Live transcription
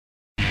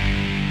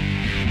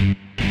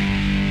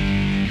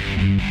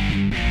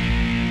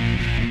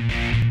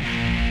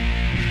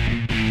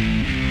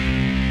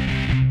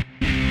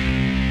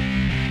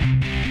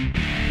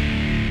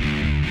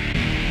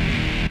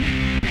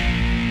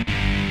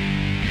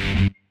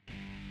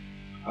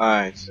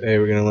Alright, today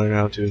we're going to learn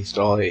how to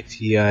install a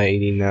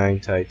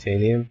TI-89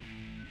 titanium.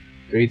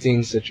 Three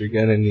things that you're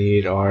going to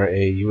need are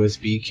a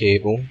USB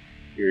cable,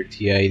 your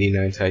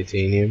TI-89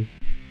 titanium,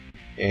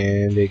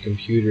 and a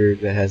computer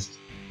that has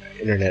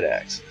internet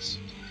access.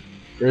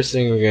 First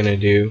thing we're going to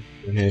do,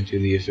 we're going to head to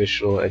the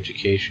official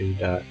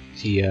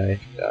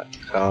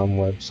education.ti.com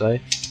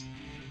website.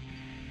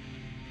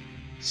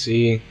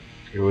 See,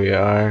 here we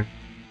are.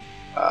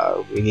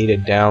 We need to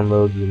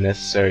download the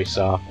necessary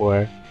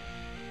software.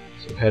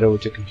 So head over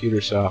to computer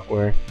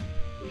software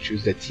and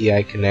choose the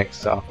TI Connect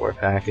software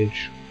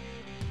package,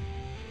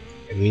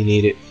 and we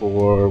need it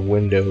for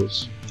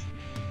Windows.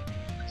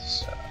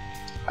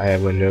 I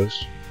have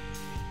Windows,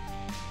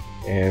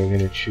 and we're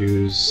going to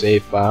choose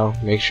save file.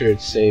 Make sure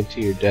it's saved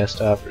to your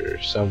desktop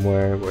or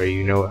somewhere where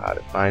you know how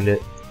to find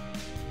it.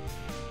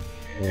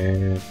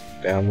 And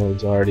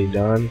download's already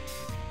done.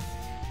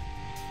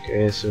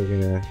 Okay, so we're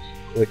going to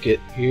click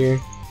it here,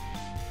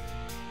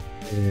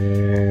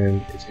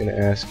 and it's going to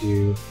ask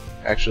you.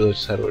 Actually,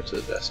 let's head over to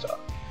the desktop.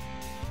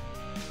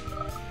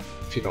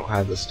 If you don't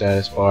have the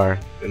status bar,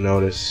 you'll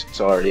notice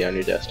it's already on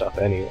your desktop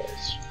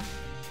anyways.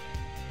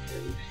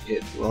 And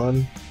hit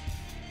run.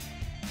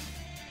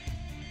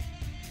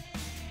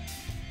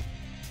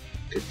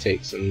 Could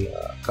take some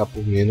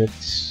couple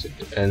minutes. It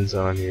depends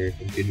on your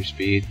computer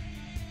speed.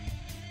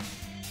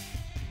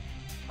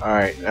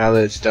 Alright, now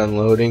that it's done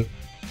loading,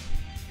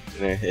 I'm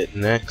gonna hit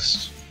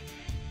next.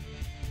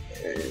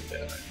 And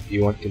if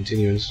you want to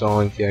continue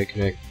installing TI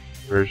Connect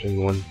version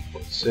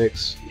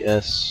 1.6,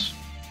 yes.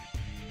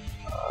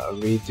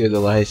 Read through the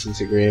license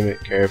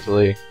agreement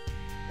carefully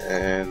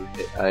and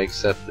hit I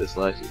accept this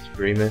license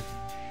agreement.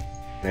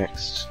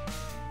 Next.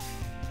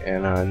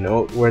 And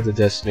note where the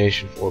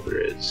destination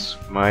folder is.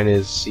 Mine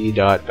is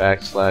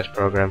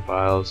c./program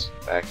files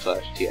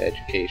 /TI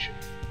education.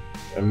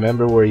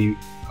 Remember where you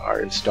are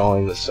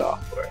installing the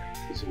software,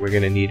 because we're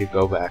going to need to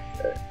go back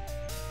there.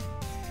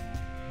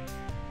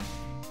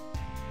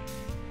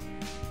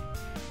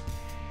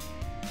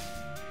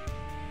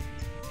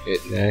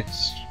 Hit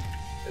next,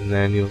 and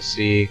then you'll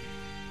see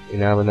you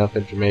now have enough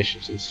information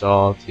to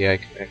install TI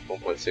Connect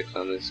 1.6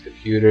 on this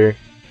computer.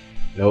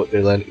 Note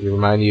they're letting you,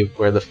 remind you of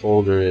where the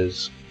folder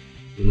is.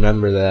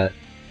 Remember that.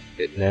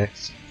 Hit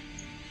next.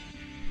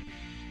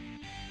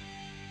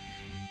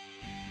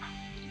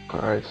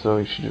 Alright, so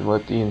you should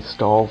let the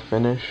install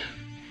finish.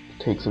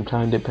 Take some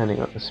time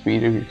depending on the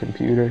speed of your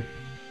computer.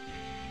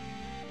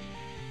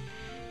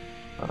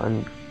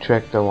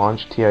 Uncheck the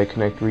launch TI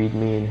Connect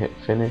README and hit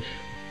finish.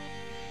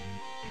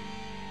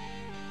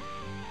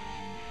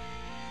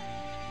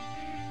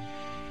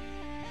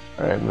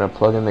 Alright, I'm going to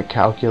plug in the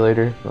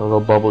calculator. A little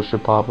bubble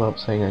should pop up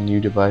saying a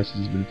new device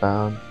has been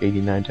found.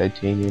 89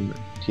 titanium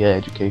TI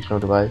educational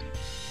device.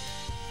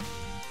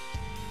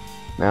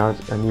 Now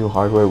a new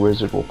hardware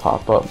wizard will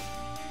pop up.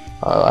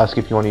 I'll ask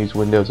if you want to use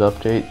Windows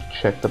Update.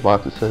 Check the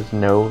box that says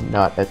no,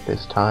 not at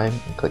this time,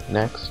 and click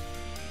next.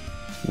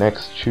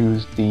 Next,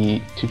 choose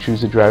the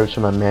drivers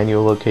from a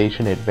manual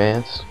location,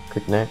 advanced.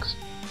 Click next.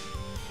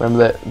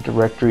 Remember that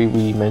directory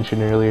we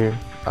mentioned earlier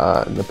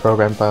in the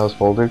program files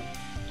folder?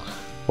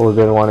 Well, we're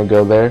going to want to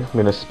go there. I'm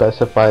going to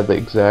specify the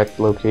exact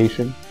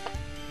location.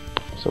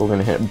 So we're going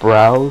to hit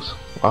browse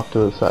off to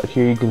the side.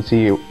 Here you can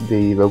see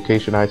the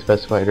location I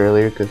specified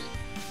earlier because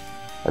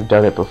I've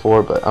done it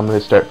before, but I'm going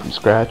to start from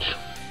scratch.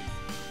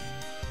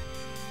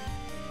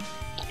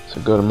 So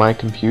go to my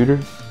computer.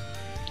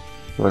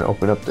 I'm going to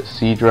open up the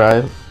C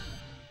drive.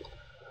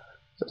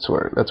 That's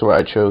where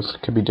I chose.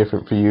 It could be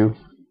different for you.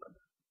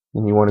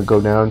 And you want to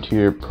go down to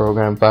your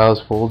program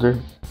files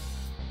folder.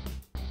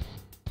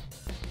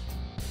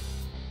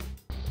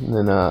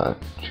 And then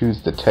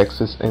choose the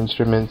Texas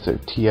Instruments or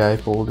TI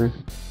folder.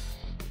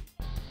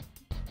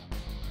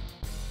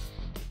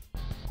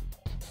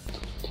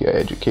 TI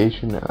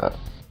Education,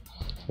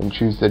 and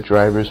choose the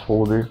drivers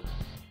folder.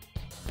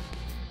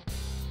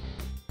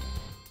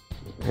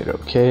 Hit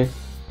OK.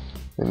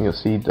 Then you'll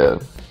see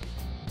the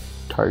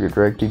target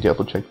directory.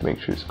 Double check to make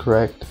sure it's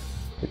correct.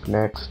 Click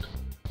next.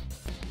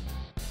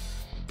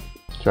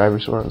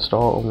 Drivers will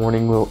install. A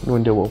warning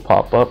window will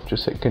pop up.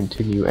 Just hit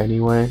continue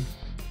anyway.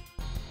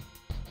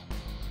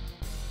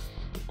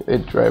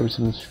 Drivers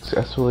have been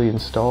successfully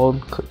installed.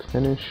 Click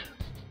finish.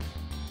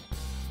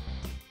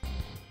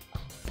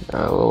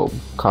 A little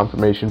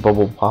confirmation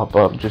bubble will pop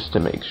up just to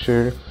make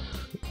sure. It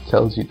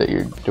tells you that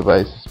your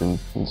device has been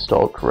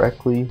installed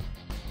correctly.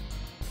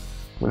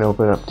 I'm going to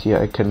open up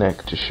TI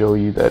Connect to show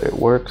you that it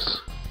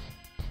works.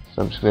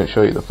 So I'm just going to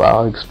show you the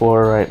file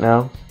explorer right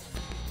now.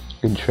 You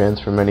can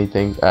transfer many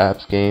things,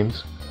 apps,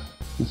 games.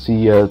 You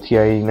see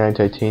TI-89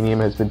 titanium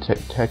has been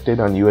detected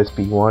on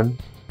USB 1.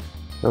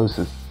 Notice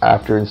this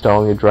after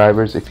installing the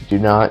drivers. If you do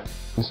not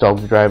install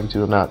the drivers,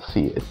 you will not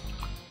see it.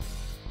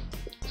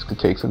 This could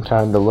take some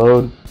time to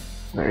load.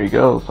 There you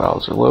go, the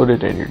files are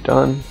loaded and you're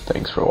done.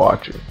 Thanks for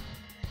watching.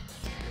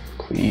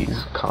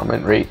 Please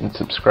comment, rate, and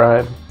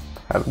subscribe.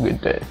 Have a good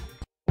day.